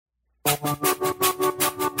My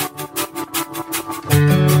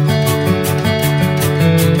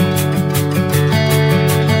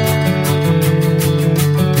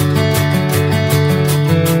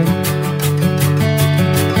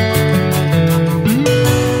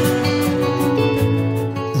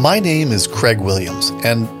name is Craig Williams,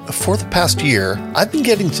 and for the past year, I've been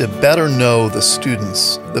getting to better know the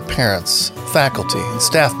students, the parents, faculty, and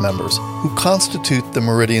staff members who constitute the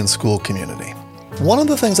Meridian School community. One of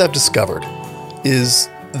the things I've discovered is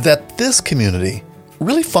that this community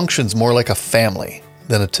really functions more like a family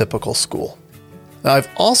than a typical school. Now, I've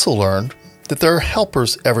also learned that there are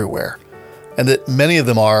helpers everywhere, and that many of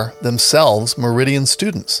them are themselves Meridian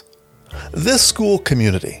students. This school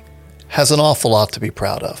community has an awful lot to be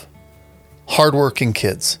proud of. Hardworking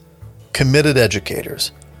kids, committed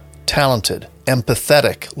educators, talented,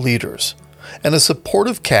 empathetic leaders, and a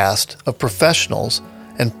supportive cast of professionals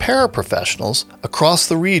and paraprofessionals across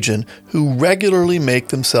the region who regularly make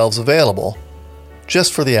themselves available,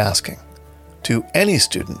 just for the asking, to any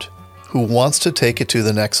student who wants to take it to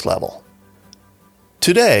the next level.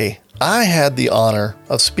 Today, I had the honor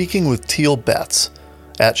of speaking with Teal Betts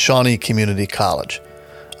at Shawnee Community College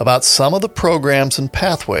about some of the programs and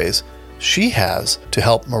pathways she has to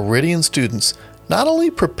help Meridian students not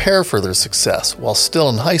only prepare for their success while still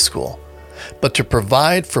in high school, but to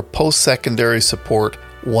provide for post-secondary support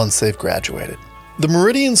once they've graduated. The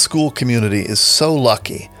Meridian school community is so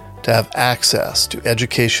lucky to have access to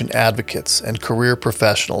education advocates and career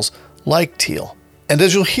professionals like Teal. And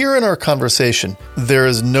as you'll hear in our conversation, there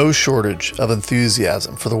is no shortage of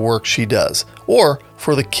enthusiasm for the work she does, or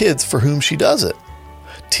for the kids for whom she does it.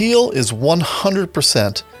 Teal is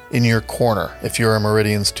 100% in your corner if you're a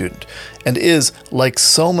Meridian student, and is, like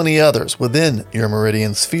so many others within your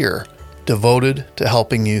Meridian sphere, devoted to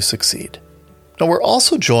helping you succeed. Now, we're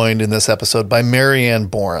also joined in this episode by Marianne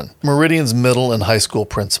Boren, Meridian's middle and high school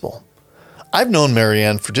principal. I've known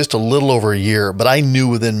Marianne for just a little over a year, but I knew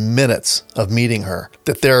within minutes of meeting her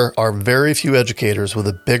that there are very few educators with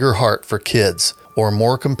a bigger heart for kids or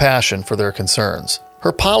more compassion for their concerns.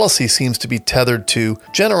 Her policy seems to be tethered to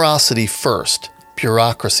generosity first,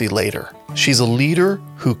 bureaucracy later. She's a leader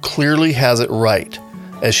who clearly has it right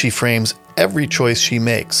as she frames every choice she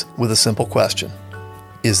makes with a simple question: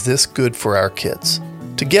 is this good for our kids?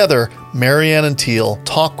 Together, Marianne and Teal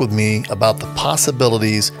talk with me about the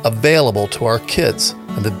possibilities available to our kids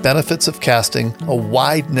and the benefits of casting a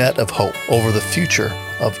wide net of hope over the future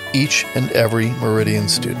of each and every Meridian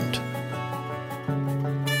student.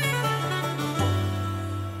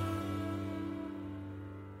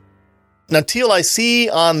 Now, Teal, I see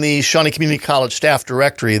on the Shawnee Community College staff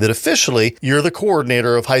directory that officially you're the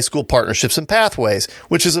coordinator of high school partnerships and pathways,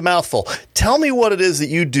 which is a mouthful. Tell me what it is that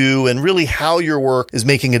you do and really how your work is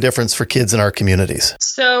making a difference for kids in our communities.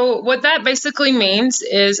 So what that basically means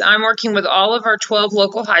is I'm working with all of our 12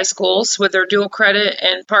 local high schools with their dual credit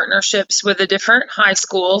and partnerships with the different high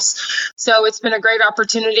schools. So it's been a great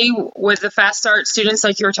opportunity with the Fast Start students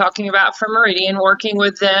like you were talking about from Meridian, working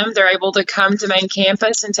with them. They're able to come to main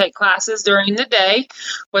campus and take classes during the day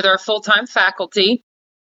with our full-time faculty.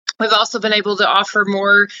 We've also been able to offer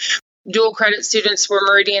more dual credit students for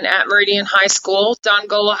Meridian at Meridian High School.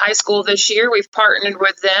 Dongola High School this year, we've partnered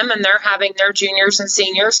with them, and they're having their juniors and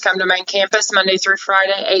seniors come to main campus Monday through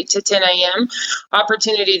Friday, 8 to 10 a.m.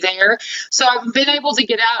 Opportunity there. So I've been able to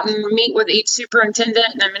get out and meet with each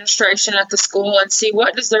superintendent and administration at the school and see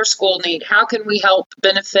what does their school need? How can we help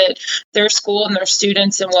benefit their school and their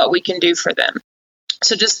students and what we can do for them?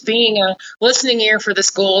 So just being a listening ear for the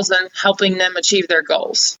schools and helping them achieve their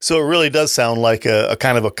goals. So it really does sound like a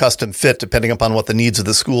kind of a custom fit depending upon what the needs of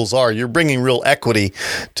the schools are. You're bringing real equity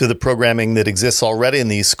to the programming that exists already in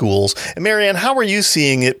these schools. And Marianne, how are you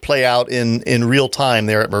seeing it play out in real time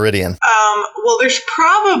there at Meridian? Well, there's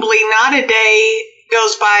probably not a day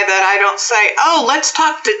goes by that I don't say, oh, let's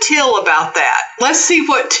talk to Teal about that. Let's see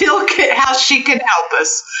what how she can help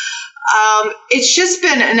us. It's just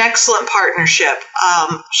been an excellent partnership.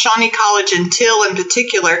 Shawnee College and Teal in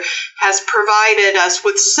particular has provided us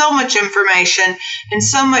with so much information and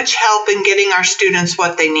so much help in getting our students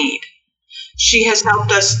what they need. She has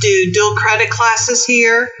helped us do dual credit classes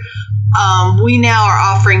here. We now are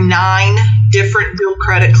offering 9 different dual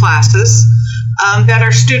credit classes that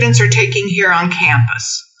our students are taking here on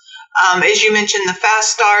campus. As you mentioned, the Fast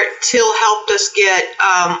Start, Teal helped us get,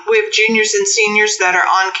 we have juniors and seniors that are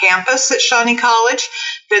on campus at Shawnee College,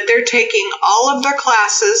 that they're taking all of their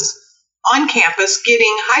classes on campus,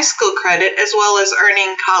 getting high school credit as well as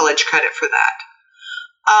earning college credit for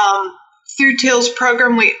that. Through Teal's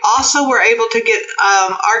program, we also were able to get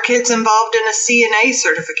our kids involved in a CNA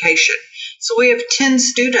certification. So we have 10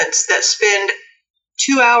 students that spend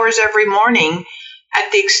 2 hours every morning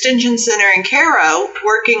at the Extension Center in Cairo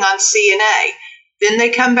working on CNA. Then they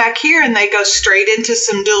come back here and they go straight into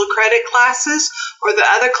some dual credit classes or the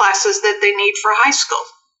other classes that they need for high school.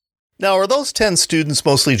 Now, are those 10 students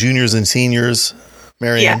mostly juniors and seniors,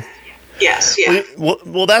 Marianne? Yeah. Yes, yeah.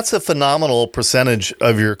 Well, that's a phenomenal percentage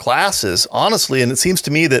of your classes, honestly. And it seems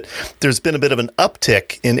to me that there's been a bit of an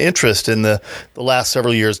uptick in interest in the last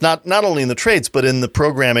several years, not only in the trades, but in the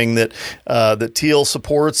programming that Teal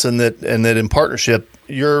supports and that in partnership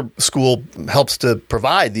your school helps to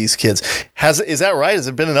provide these kids. Is that right? Has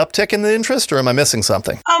there been an uptick in the interest, or am I missing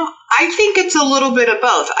something? I think it's a little bit of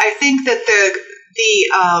both. I think that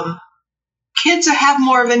the kids have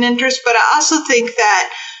more of an interest, but I also think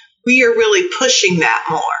that we are really pushing that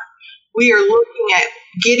more. We are looking at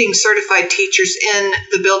getting certified teachers in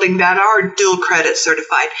the building that are dual credit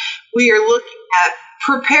certified. We are looking at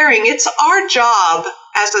preparing. It's our job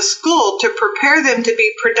as a school to prepare them to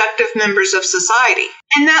be productive members of society.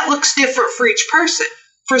 And that looks different for each person.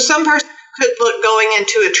 For some person, it could look going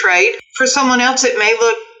into a trade. For someone else, it may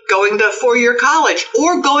look going to a 4-year college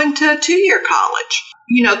or going to a 2-year college.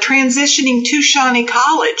 Transitioning to Shawnee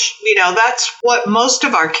College, that's what most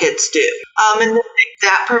of our kids do. And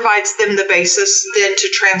that provides them the basis then to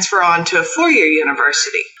transfer on to a 4-year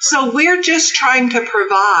university. So we're just trying to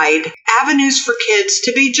provide avenues for kids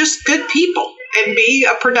to be just good people and be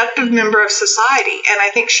a productive member of society. And I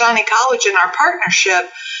think Shawnee College, in our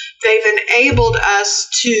partnership, they've enabled us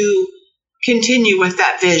to continue with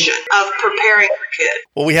that vision of preparing for kids.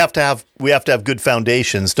 Well, we have to have good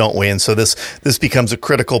foundations, don't we? And so this becomes a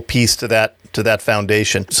critical piece to that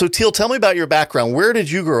foundation. So Teal, tell me about your background. Where did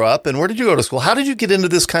you grow up and where did you go to school? How did you get into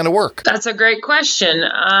this kind of work? That's a great question.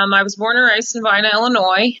 I was born and raised in Vina,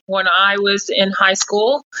 Illinois. When I was in high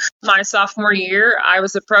school, my sophomore year, I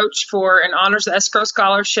was approached for an honors escrow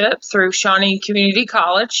scholarship through Shawnee Community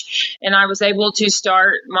College, and I was able to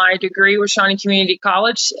start my degree with Shawnee Community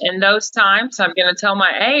College. In those times, I'm going to tell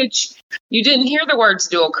my age, you didn't hear the words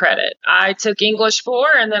dual credit. I took English 4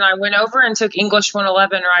 and then I went over and took English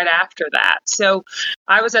 111 right after that. So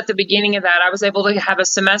I was at the beginning of that. I was able to have a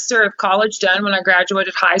semester of college done when I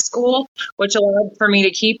graduated high school, which allowed for me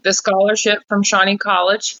to keep the scholarship from Shawnee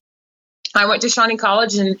College. I went to Shawnee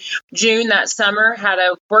College in June that summer, had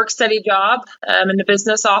a work study job in the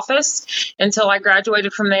business office until I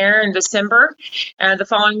graduated from there in December, the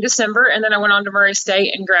following December. And then I went on to Murray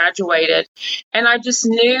State and graduated. And I just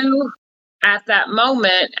knew at that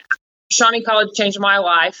moment, Shawnee College changed my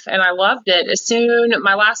life, and I loved it. As soon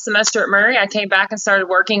my last semester at Murray, I came back and started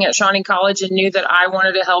working at Shawnee College and knew that I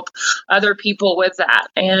wanted to help other people with that.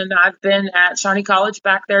 And I've been at Shawnee College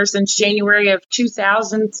back there since January of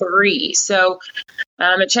 2003. So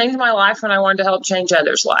it changed my life, and I wanted to help change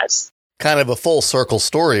others' lives. Kind of a full circle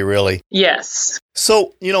story, really. Yes.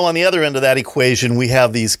 So, on the other end of that equation, we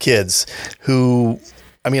have these kids who,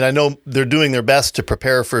 I know they're doing their best to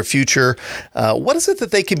prepare for a future. What is it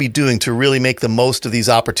that they can be doing to really make the most of these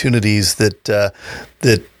opportunities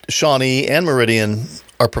that Shawnee and Meridian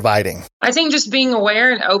are providing? I think just being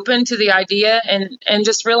aware and open to the idea and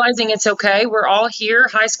just realizing it's okay. We're all here.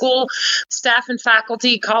 High school staff and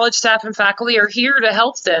faculty, college staff and faculty are here to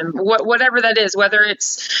help them, whatever that is, whether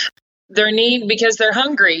it's their need because they're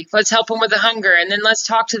hungry. Let's help them with the hunger. And then let's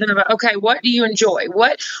talk to them about, okay, what do you enjoy?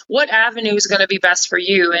 What avenue is going to be best for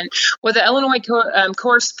you? And with the Illinois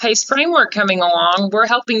Course PACE framework coming along, we're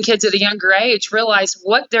helping kids at a younger age realize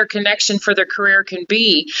what their connection for their career can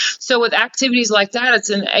be. So with activities like that, it's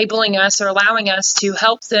enabling us or allowing us to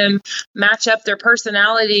help them match up their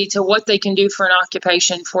personality to what they can do for an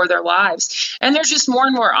occupation for their lives. And there's just more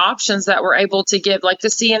and more options that we're able to give, like the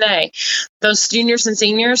CNA. Those juniors and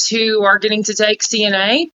seniors who are getting to take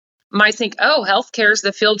CNA might think, oh, healthcare is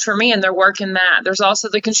the field for me, and they're working that. There's also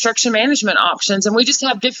the construction management options, and we just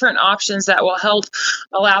have different options that will help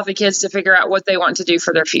allow the kids to figure out what they want to do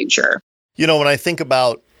for their future. When I think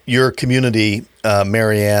about your community,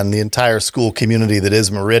 Marianne, the entire school community that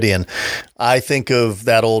is Meridian, I think of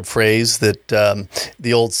that old phrase that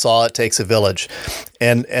the old saw, it takes a village.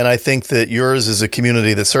 And I think that yours is a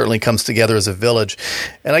community that certainly comes together as a village.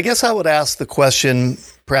 And I guess I would ask the question,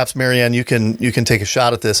 perhaps Marianne, you can take a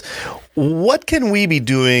shot at this. What can we be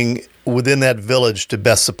doing within that village to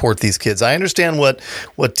best support these kids? I understand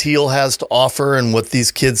what Teal has to offer and what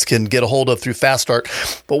these kids can get a hold of through Fast Start,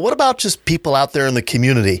 but what about just people out there in the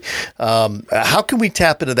community? How can we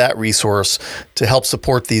tap into that resource to help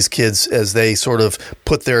support these kids as they sort of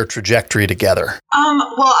put their trajectory together?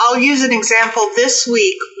 Well, I'll use an example. This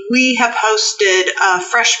week, we have hosted a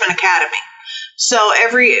freshman academy. So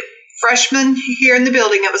every freshmen here in the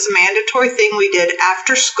building. It was a mandatory thing we did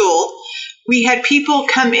after school. We had people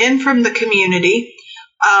come in from the community.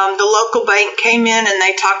 The local bank came in and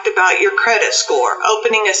they talked about your credit score,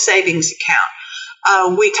 opening a savings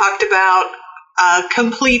account. We talked about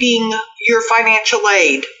completing your financial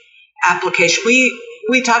aid application.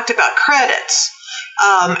 We talked about credits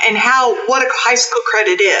and what a high school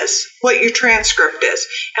credit is, what your transcript is.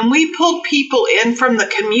 And we pulled people in from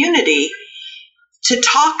the community to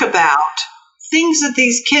talk about things that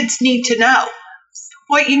these kids need to know.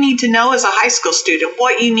 What you need to know as a high school student,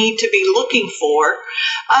 what you need to be looking for.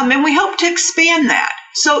 And we hope to expand that.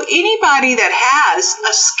 So anybody that has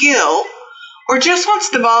a skill or just wants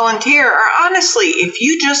to volunteer, or honestly, if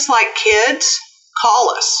you just like kids,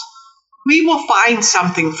 call us. We will find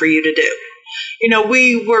something for you to do.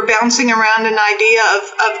 We were bouncing around an idea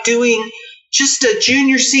of doing just a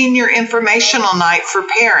junior, senior informational night for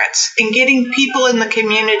parents and getting people in the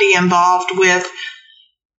community involved with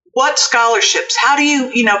what scholarships, how do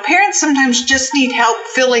you parents sometimes just need help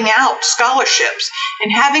filling out scholarships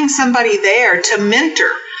and having somebody there to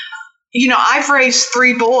mentor. I've raised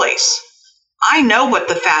 3 boys. I know what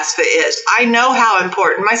the FAFSA is. I know how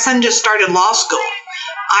important. My son just started law school.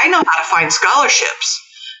 I know how to find scholarships.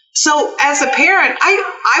 So as a parent,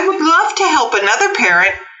 I would love to help another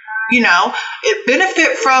parent,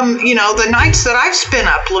 benefit from, the nights that I've spent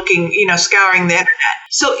up looking, scouring the internet.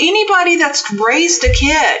 So anybody that's raised a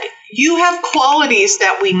kid, you have qualities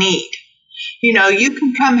that we need. You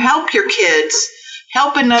can come help your kids,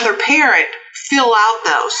 help another parent fill out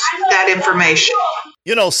that information.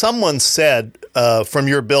 Someone said from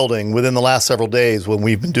your building within the last several days when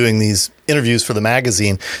we've been doing these interviews for the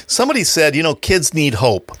magazine, somebody said, kids need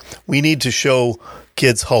hope. We need to show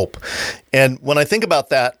kids hope. And when I think about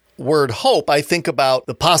that word hope, I think about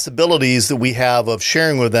the possibilities that we have of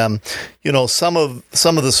sharing with them, some of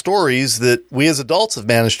the stories that we as adults have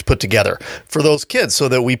managed to put together for those kids so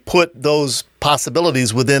that we put those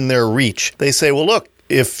possibilities within their reach. They say, well, look,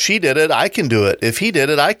 if she did it, I can do it. If he did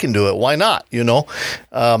it, I can do it. Why not?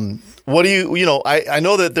 What do I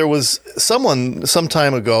know that there was someone some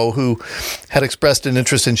time ago who had expressed an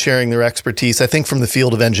interest in sharing their expertise, I think from the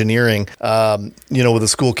field of engineering, with the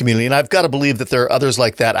school community. And I've got to believe that there are others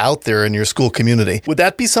like that out there in your school community. Would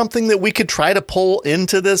that be something that we could try to pull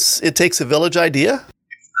into this It Takes a Village idea?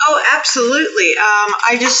 Oh, absolutely.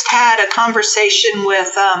 I just had a conversation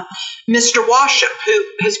with Mr. Washam, who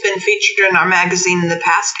has been featured in our magazine in the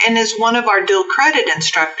past and is one of our dual credit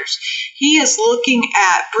instructors. He is looking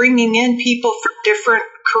at bringing in people from different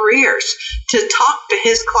careers to talk to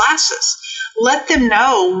his classes. Let them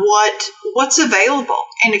know what's available.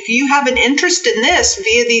 And if you have an interest in this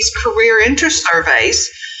via these career interest surveys,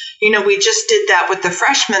 we just did that with the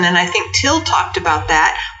freshmen, and I think Till talked about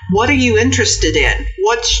that. What are you interested in?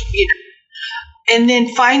 And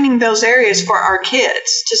then finding those areas for our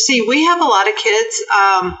kids to see. We have a lot of kids.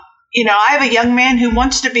 I have a young man who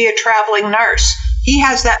wants to be a traveling nurse. He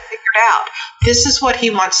has that figured out. This is what he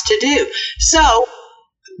wants to do. So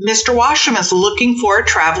Mr. Washam is looking for a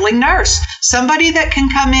traveling nurse, somebody that can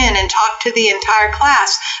come in and talk to the entire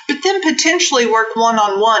class, but then potentially work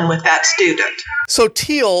one-on-one with that student. So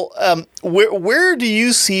Teal, where do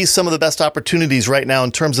you see some of the best opportunities right now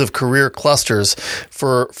in terms of career clusters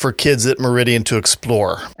for kids at Meridian to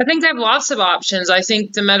explore? I think they have lots of options. I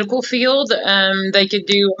think the medical field, they could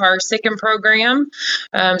do our SICM program,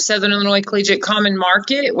 Southern Illinois Collegiate Common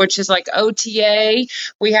Market, which is like OTA.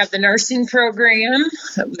 We have the nursing program.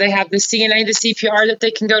 They have the CNA, the CPR that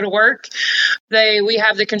they can go to work. We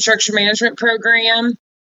have the construction management program.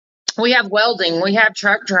 We have welding, we have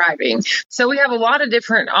truck driving. So we have a lot of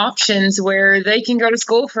different options where they can go to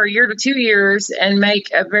school for 1 to 2 years and make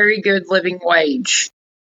a very good living wage,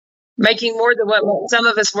 making more than what some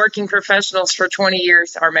of us working professionals for 20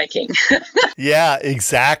 years are making. Yeah,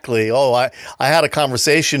 exactly. Oh, I had a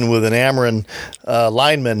conversation with an Ameren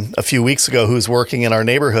lineman a few weeks ago who's working in our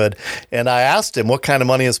neighborhood, and I asked him what kind of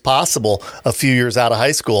money is possible a few years out of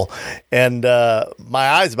high school, and my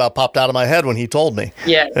eyes about popped out of my head when he told me.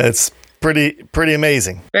 Yeah, it's pretty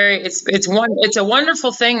amazing. It's a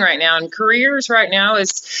wonderful thing right now, and careers right now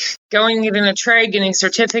is going getting a trade, getting a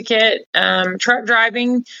certificate, truck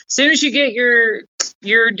driving. As soon as you get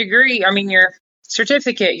your degree, your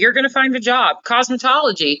certificate, you're going to find a job.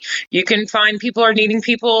 Cosmetology, you can find people are needing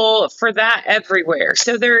people for that everywhere.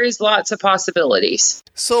 So there is lots of possibilities.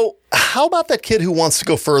 So how about that kid who wants to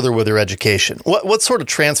go further with their education? What sort of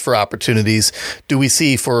transfer opportunities do we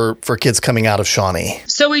see for kids coming out of Shawnee?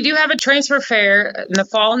 So we do have a transfer fair in the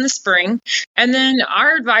fall and the spring. And then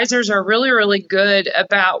our advisors are really, really good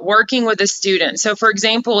about working with the student. So for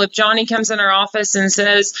example, if Johnny comes in our office and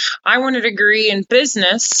says, I want a degree in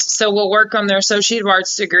business, so we'll work on their Associate of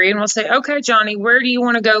Arts degree and we'll say, okay, Johnny, where do you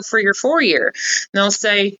want to go for your 4-year? And they'll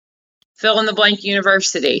say, fill in the blank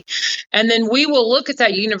university. And then we will look at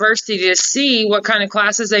that university to see what kind of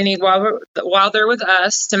classes they need while they're with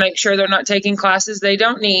us to make sure they're not taking classes they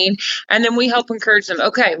don't need. And then we help encourage them.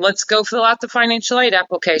 Okay, let's go fill out the financial aid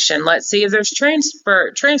application. Let's see if there's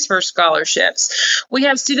transfer scholarships. We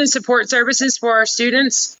have student support services for our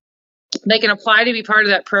students. They can apply to be part of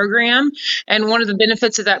that program. And one of the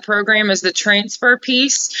benefits of that program is the transfer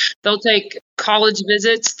piece. They'll take college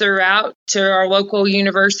visits throughout to our local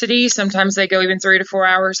university. Sometimes they go even 3 to 4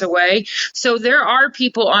 hours away. So there are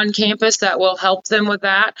people on campus that will help them with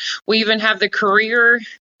that. We even have the career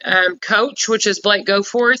coach, which is Blake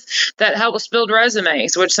Goforth, that helps build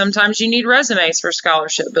resumes, which sometimes you need resumes for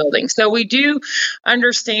scholarship building. So we do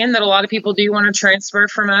understand that a lot of people do want to transfer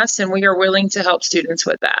from us, and we are willing to help students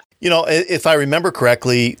with that. If I remember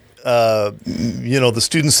correctly, the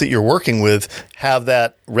students that you're working with have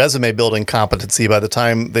that resume building competency by the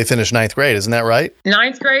time they finish 9th grade. Isn't that right?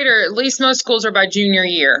 9th grade, or at least most schools are by junior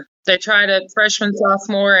year. They try to freshman,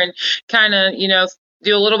 sophomore, and kind of,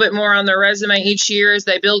 do a little bit more on their resume each year as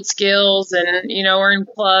they build skills and, are in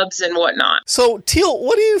clubs and whatnot. So, Teal,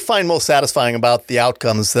 what do you find most satisfying about the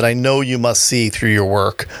outcomes that I know you must see through your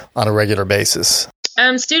work on a regular basis?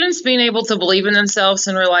 Students being able to believe in themselves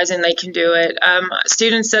and realizing they can do it.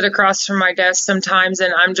 Students sit across from my desk sometimes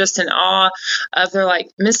and I'm just in awe of, they're like,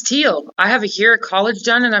 Miss Teal, I have a year of college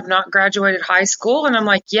done and I've not graduated high school. And I'm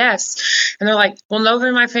like, yes. And they're like, well, nobody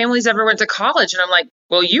in my family's ever went to college. And I'm like,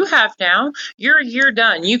 well, you have now. You're a year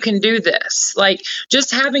done. You can do this. Like,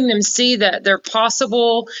 just having them see that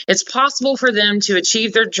it's possible for them to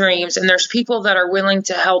achieve their dreams, and there's people that are willing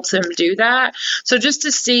to help them do that. So just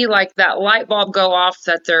to see like that light bulb go off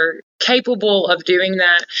that they're capable of doing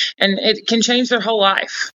that, and it can change their whole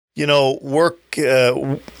life.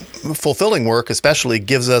 Fulfilling work especially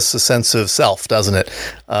gives us a sense of self, doesn't it?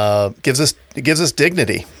 It gives us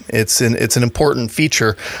dignity. It's an important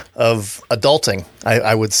feature of adulting,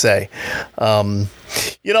 I would say.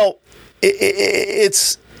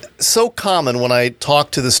 It's so common when I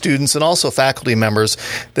talk to the students and also faculty members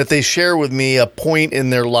that they share with me a point in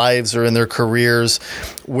their lives or in their careers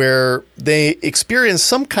where they experience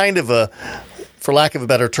some kind of for lack of a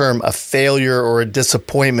better term, a failure or a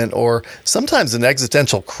disappointment or sometimes an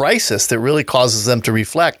existential crisis that really causes them to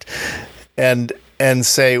reflect and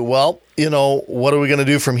say, well, what are we going to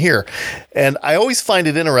do from here? And I always find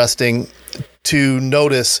it interesting to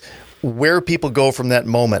notice where people go from that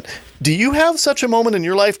moment. Do you have such a moment in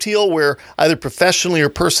your life, Teal, where either professionally or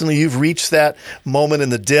personally you've reached that moment in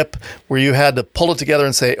the dip where you had to pull it together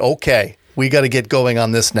and say, okay, we got to get going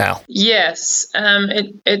on this now? Yes.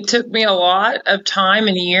 It took me a lot of time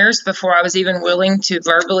and years before I was even willing to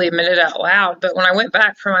verbally admit it out loud. But when I went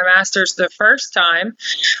back for my master's the first time,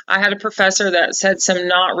 I had a professor that said some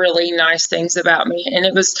not really nice things about me. And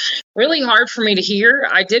it was really hard for me to hear.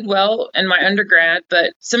 I did well in my undergrad,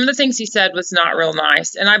 but some of the things he said was not real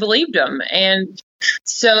nice. And I believed him. And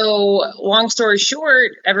so long story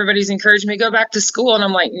short, everybody's encouraged me to go back to school. And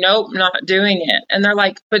I'm like, nope, not doing it. And they're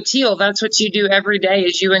like, but Teal, that's what you do every day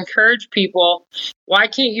is you encourage people. Why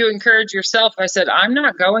can't you encourage yourself? I said, I'm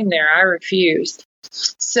not going there. I refused.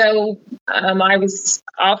 So I was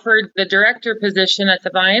offered the director position at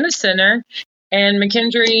the Vienna Center, and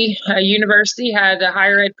McKendree University had a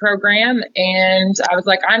higher ed program. And I was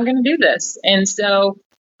like, I'm going to do this. And so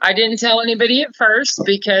I didn't tell anybody at first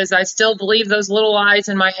because I still believe those little lies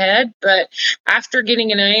in my head. But after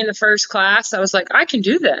getting an A in the first class, I was like, I can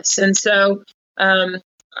do this. And so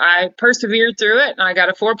I persevered through it, and I got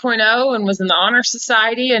a 4.0 and was in the Honor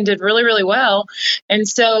Society and did really, really well. And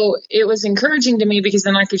so it was encouraging to me because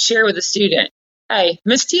then I could share with a student, hey,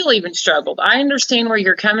 Miss Teal even struggled. I understand where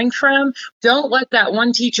you're coming from. Don't let that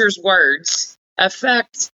one teacher's words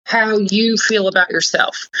affect how you feel about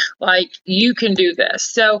yourself. Like, you can do this.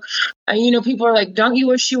 So, people are like, don't you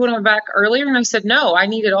wish you would have went back earlier? And I said, no, I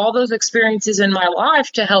needed all those experiences in my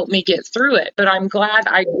life to help me get through it. But I'm glad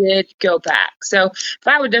I did go back. So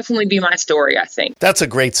that would definitely be my story, I think. That's a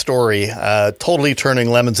great story. Totally turning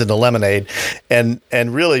lemons into lemonade and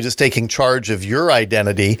really just taking charge of your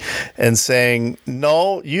identity and saying,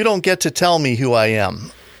 no, you don't get to tell me who I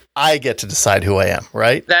am. I get to decide who I am,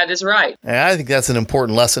 right? That is right. And I think that's an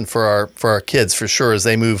important lesson for our kids, for sure, as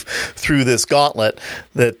they move through this gauntlet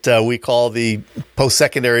that we call the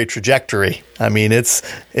post-secondary trajectory. I mean, it's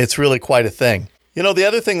really quite a thing. You know, the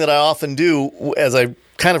other thing that I often do as I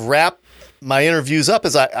kind of wrap my interviews up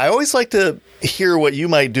is I always like to hear what you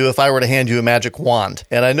might do if I were to hand you a magic wand.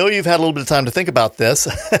 And I know you've had a little bit of time to think about this.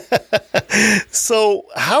 So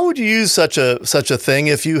how would you use such a thing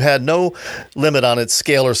if you had no limit on its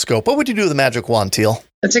scale or scope? What would you do with a magic wand, Teal?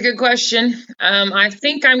 That's a good question. I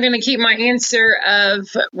think I'm going to keep my answer of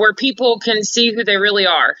where people can see who they really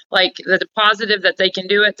are, like the positive that they can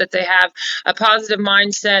do it, that they have a positive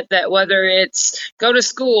mindset, that whether it's go to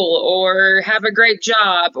school or have a great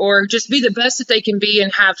job or just be the best that they can be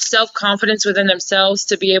and have self-confidence within themselves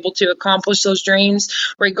to be able to accomplish those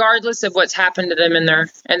dreams, regardless of what's happened to them in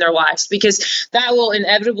their lives, because that will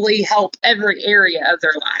inevitably help every area of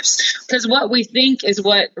their lives, because what we think is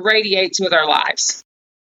what radiates with our lives.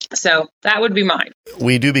 So that would be mine.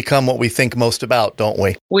 We do become what we think most about, don't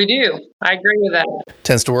we? We do. I agree with that.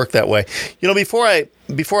 Tends to work that way. You know,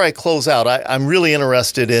 before I close out, I'm really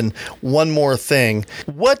interested in one more thing.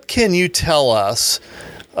 What can you tell us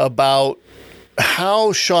about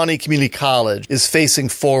how Shawnee Community College is facing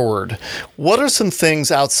forward? What are some things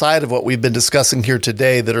outside of what we've been discussing here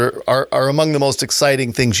today that are among the most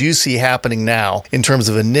exciting things you see happening now in terms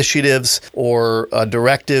of initiatives or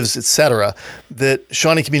directives, et cetera, that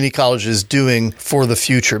Shawnee Community College is doing for the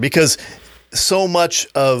future? Because so much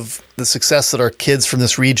of the success that our kids from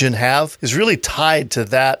this region have is really tied to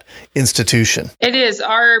that institution. It is.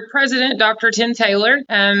 Our president, Dr. Tim Taylor,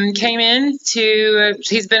 came in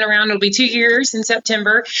he's been around, it'll be 2 years in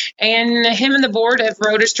September, and him and the board have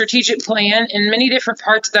wrote a strategic plan, and many different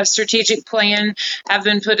parts of that strategic plan have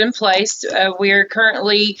been put in place. We are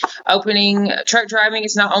currently opening truck driving.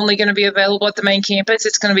 It's not only going to be available at the main campus,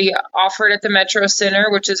 it's going to be offered at the Metro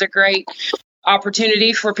Center, which is a great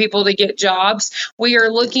opportunity for people to get jobs. We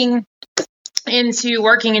are looking into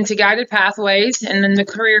working into guided pathways and then the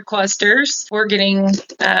career clusters. We're getting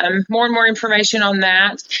more and more information on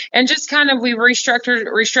that. And just kind of we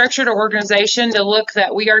restructured our organization to look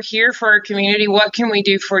that we are here for our community. What can we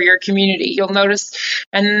do for your community? You'll notice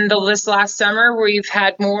this last summer, we've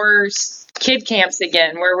had more kid camps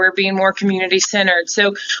again, where we're being more community centered.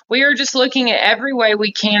 So we are just looking at every way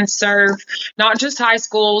we can serve not just high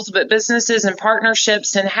schools, but businesses and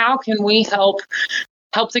partnerships, and how can we help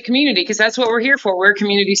the community, because that's what we're here for. We're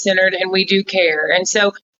community centered and we do care. And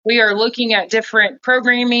so we are looking at different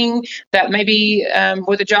programming that may be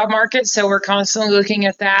with the job market. So we're constantly looking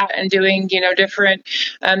at that and doing, different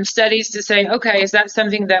studies to say, okay, is that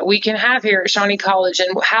something that we can have here at Shawnee College,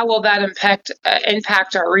 and how will that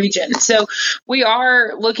impact our region? So we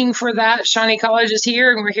are looking for that. Shawnee College is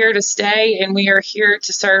here, and we're here to stay, and we are here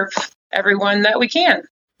to serve everyone that we can.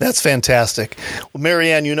 That's fantastic. Well,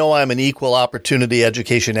 Marianne, I'm an equal opportunity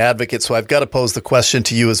education advocate, so I've got to pose the question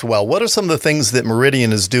to you as well. What are some of the things that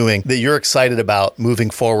Meridian is doing that you're excited about moving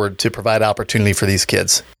forward to provide opportunity for these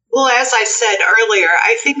kids? Well, as I said earlier,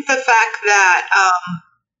 I think the fact that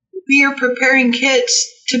we are preparing kids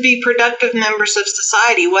to be productive members of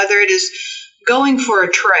society, whether it is going for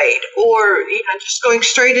a trade or just going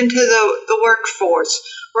straight into the workforce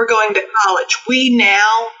or going to college, we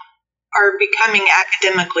now are becoming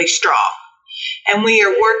academically strong, and we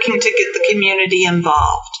are working to get the community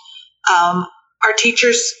involved. Our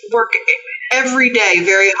teachers work every day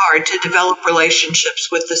very hard to develop relationships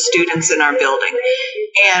with the students in our building.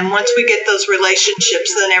 And once we get those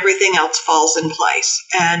relationships, then everything else falls in place.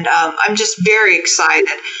 And I'm just very excited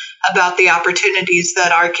about the opportunities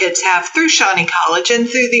that our kids have through Shawnee College and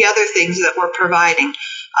through the other things that we're providing.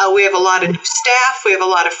 We have a lot of new staff. We have a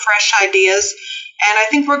lot of fresh ideas. And I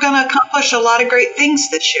think we're going to accomplish a lot of great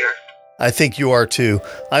things this year. I think you are too.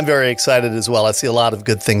 I'm very excited as well. I see a lot of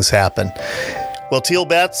good things happen. Well, Teal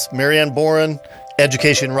Betts, Marianne Boren,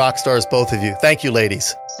 education rock stars, both of you. Thank you,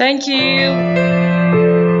 ladies. Thank you.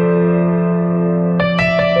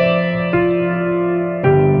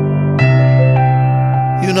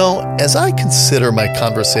 As I consider my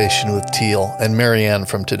conversation with Teal and Marianne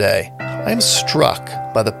from today, I'm struck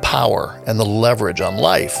by the power and the leverage on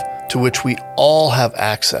life to which we all have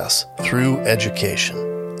access through education.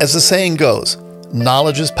 As the saying goes,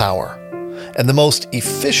 knowledge is power, and the most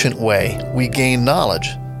efficient way we gain knowledge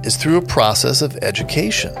is through a process of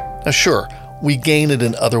education. Now, sure, we gain it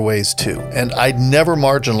in other ways too, and I'd never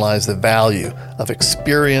marginalize the value of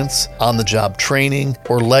experience, on-the-job training,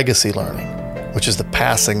 or legacy learning, which is the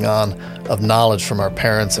passing on of knowledge from our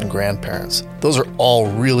parents and grandparents. Those are all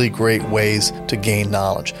really great ways to gain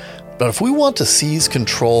knowledge. But if we want to seize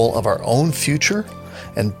control of our own future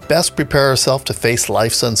and best prepare ourselves to face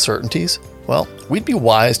life's uncertainties, well, we'd be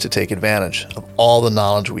wise to take advantage of all the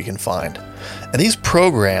knowledge we can find. And these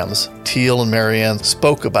programs Teal and Marianne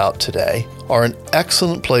spoke about today are an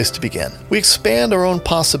excellent place to begin. We expand our own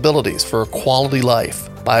possibilities for a quality life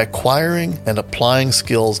by acquiring and applying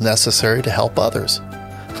skills necessary to help others.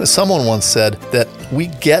 Someone once said that we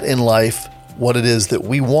get in life what it is that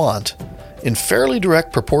we want in fairly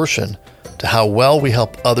direct proportion to how well we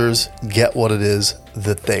help others get what it is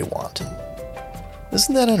that they want.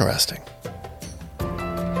 Isn't that interesting?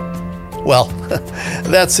 Well,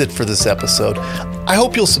 that's it for this episode. I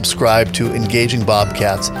hope you'll subscribe to Engaging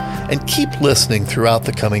Bobcats and keep listening throughout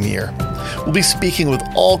the coming year. We'll be speaking with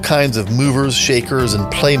all kinds of movers, shakers, and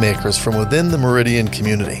playmakers from within the Meridian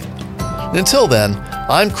community. And until then,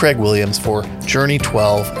 I'm Craig Williams for Journey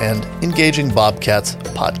 12 and Engaging Bobcats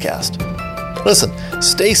podcast. Listen,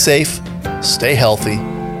 stay safe, stay healthy,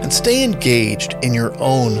 and stay engaged in your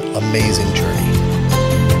own amazing journey.